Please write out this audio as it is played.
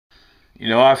You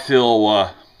know, I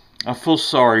feel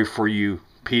sorry for you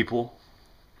people.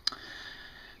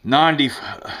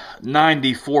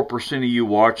 94% of you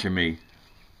watching me.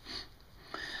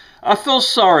 I feel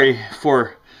sorry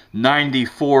for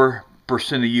 94%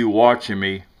 of you watching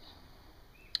me.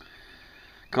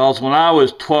 Because when I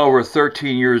was 12 or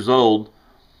 13 years old,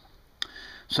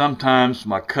 sometimes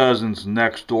my cousins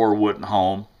next door wasn't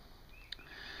home.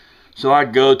 So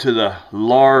I'd go to the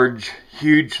large,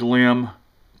 huge limb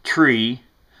tree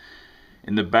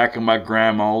in the back of my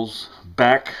grandma's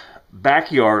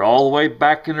backyard, all the way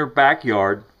back in her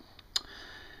backyard,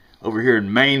 over here in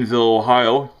Maineville,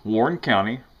 Ohio, Warren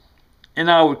County, and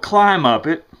I would climb up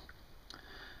it.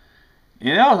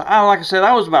 You know, like I said,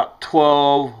 I was about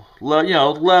 12,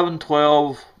 11,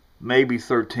 12, maybe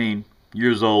 13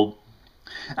 years old.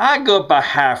 I'd go up about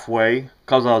halfway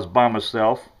because I was by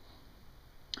myself.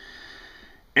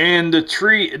 And the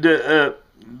tree,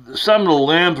 some of the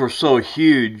limbs were so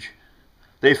huge,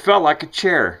 they felt like a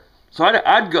chair. So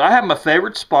I'd go. I had my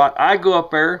favorite spot. I'd go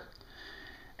up there,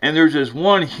 and there's this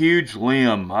one huge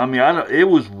limb. I mean, it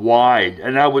was wide,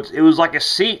 and it was like a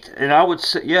seat, and I would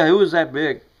sit. Yeah, it was that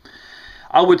big.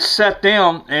 I would sit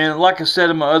down, and like I said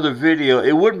in my other video,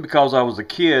 it wasn't because I was a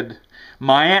kid.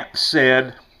 My aunt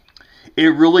said it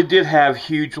really did have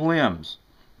huge limbs.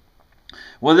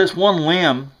 Well, this one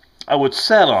limb I would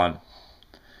sit on,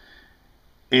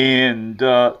 and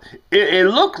it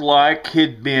looked like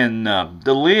it'd been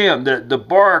the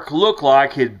bark looked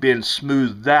like it'd been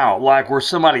smoothed out, like where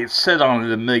somebody had sat on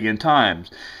it a million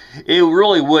times. It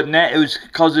really wouldn't. It was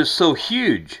because it's so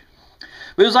huge.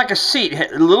 But it was like a seat,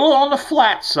 a little on the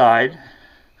flat side,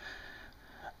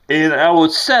 and I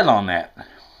would sit on that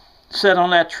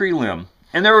tree limb,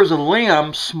 and there was a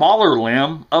limb, smaller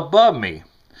limb, above me.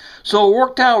 So it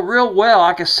worked out real well.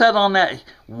 I could sit on that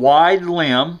wide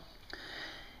limb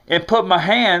and put my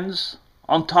hands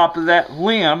on top of that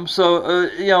limb, so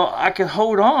I could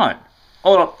hold on,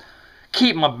 or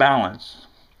keep my balance.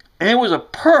 And it was a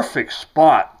perfect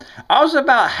spot. I was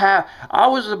about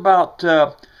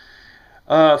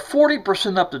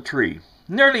 40% up the tree,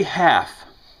 nearly half.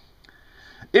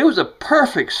 It was a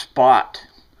perfect spot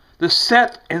to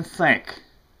sit and think.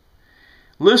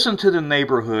 Listen to the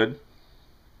neighborhood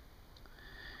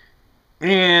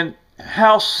and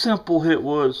how simple it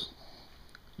was.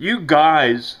 You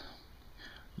guys,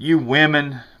 you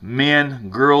women, men,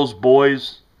 girls,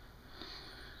 boys,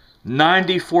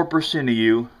 94% of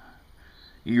you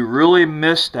really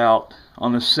missed out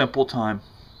on a simple time.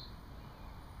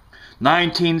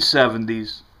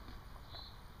 1970s.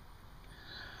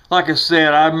 Like I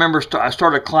said, I remember I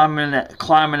started climbing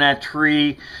that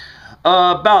tree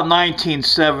about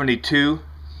 1972.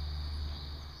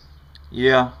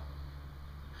 Yeah,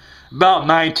 about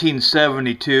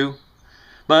 1972.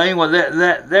 But anyway,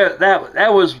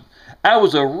 that was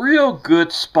a real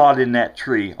good spot in that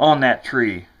tree, on that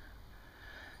tree.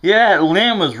 Yeah, that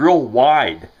limb was real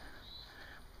wide.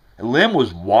 The limb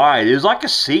was wide. It was like a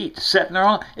seat sitting there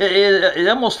on. It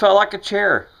almost felt like a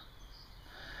chair.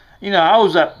 You know, I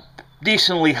was up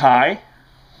decently high,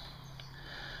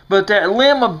 but that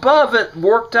limb above it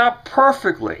worked out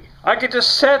perfectly. I could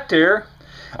just sit there.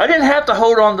 I didn't have to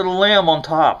hold on to the limb on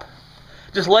top.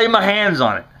 Just lay my hands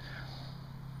on it.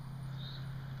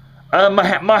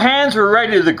 My hands were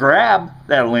ready to grab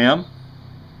that limb.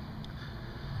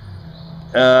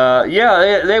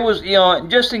 Yeah, they was,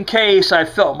 just in case I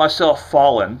felt myself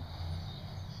falling.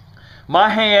 My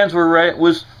hands were ready.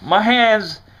 My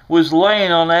hands was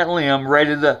laying on that limb,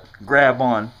 ready to grab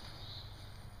on.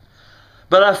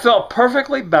 But I felt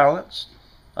perfectly balanced.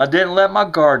 I didn't let my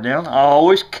guard down. I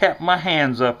always kept my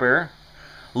hands up there,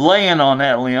 laying on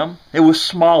that limb. It was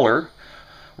smaller,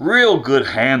 real good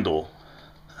handle.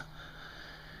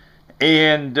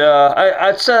 And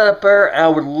I'd sit up there and I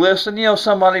would listen,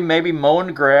 somebody maybe mowing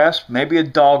the grass, maybe a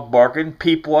dog barking,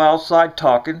 people outside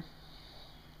talking.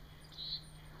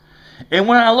 And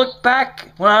when I look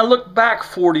back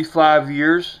 45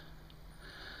 years,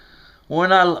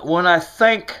 when I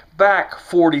think back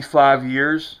 45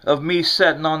 years of me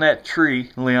sitting on that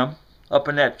tree limb, up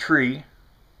in that tree,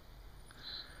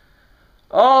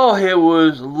 oh,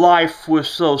 life was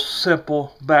so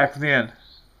simple back then.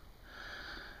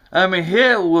 I mean,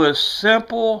 it was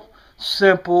simple,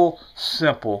 simple,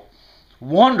 simple.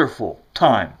 Wonderful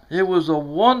time. It was a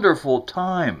wonderful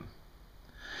time.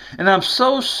 And I'm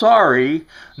so sorry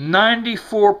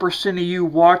 94% of you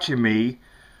watching me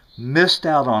missed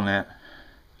out on that.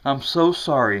 I'm so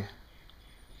sorry.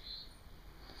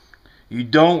 You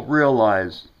don't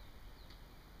realize.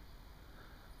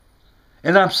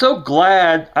 And I'm so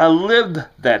glad I lived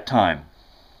that time.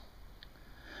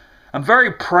 I'm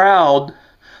very proud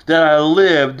that I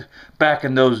lived back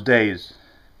in those days.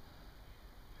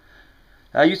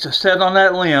 I used to sit on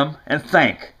that limb and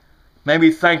think.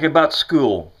 Maybe think about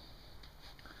school.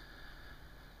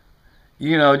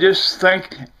 You know, just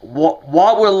think,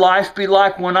 what will life be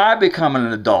like when I become an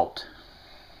adult?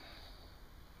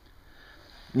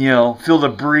 You know, feel the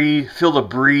breeze,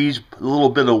 a little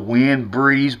bit of wind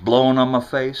breeze blowing on my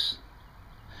face.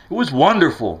 It was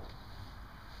wonderful.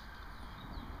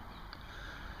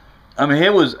 I mean,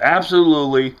 it was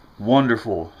absolutely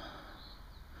wonderful.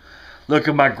 Look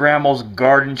at my grandma's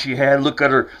garden she had. Look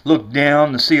down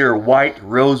and see her white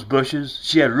rose bushes.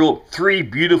 She had three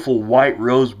beautiful white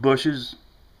rose bushes.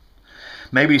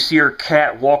 Maybe see her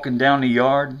cat walking down the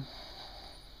yard.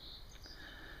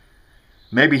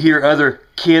 Maybe hear other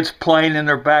kids playing in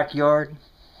their backyard.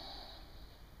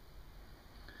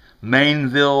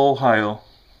 Maineville, Ohio.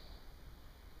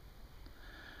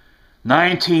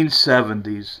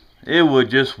 1970s. It was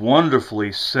just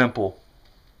wonderfully simple.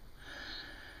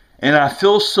 And I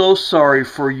feel so sorry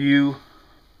for you,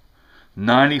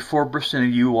 94%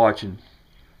 of you watching.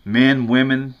 Men,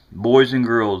 women, boys and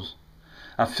girls.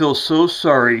 I feel so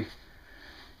sorry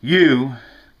you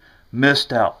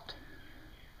missed out.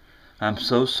 I'm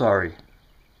so sorry.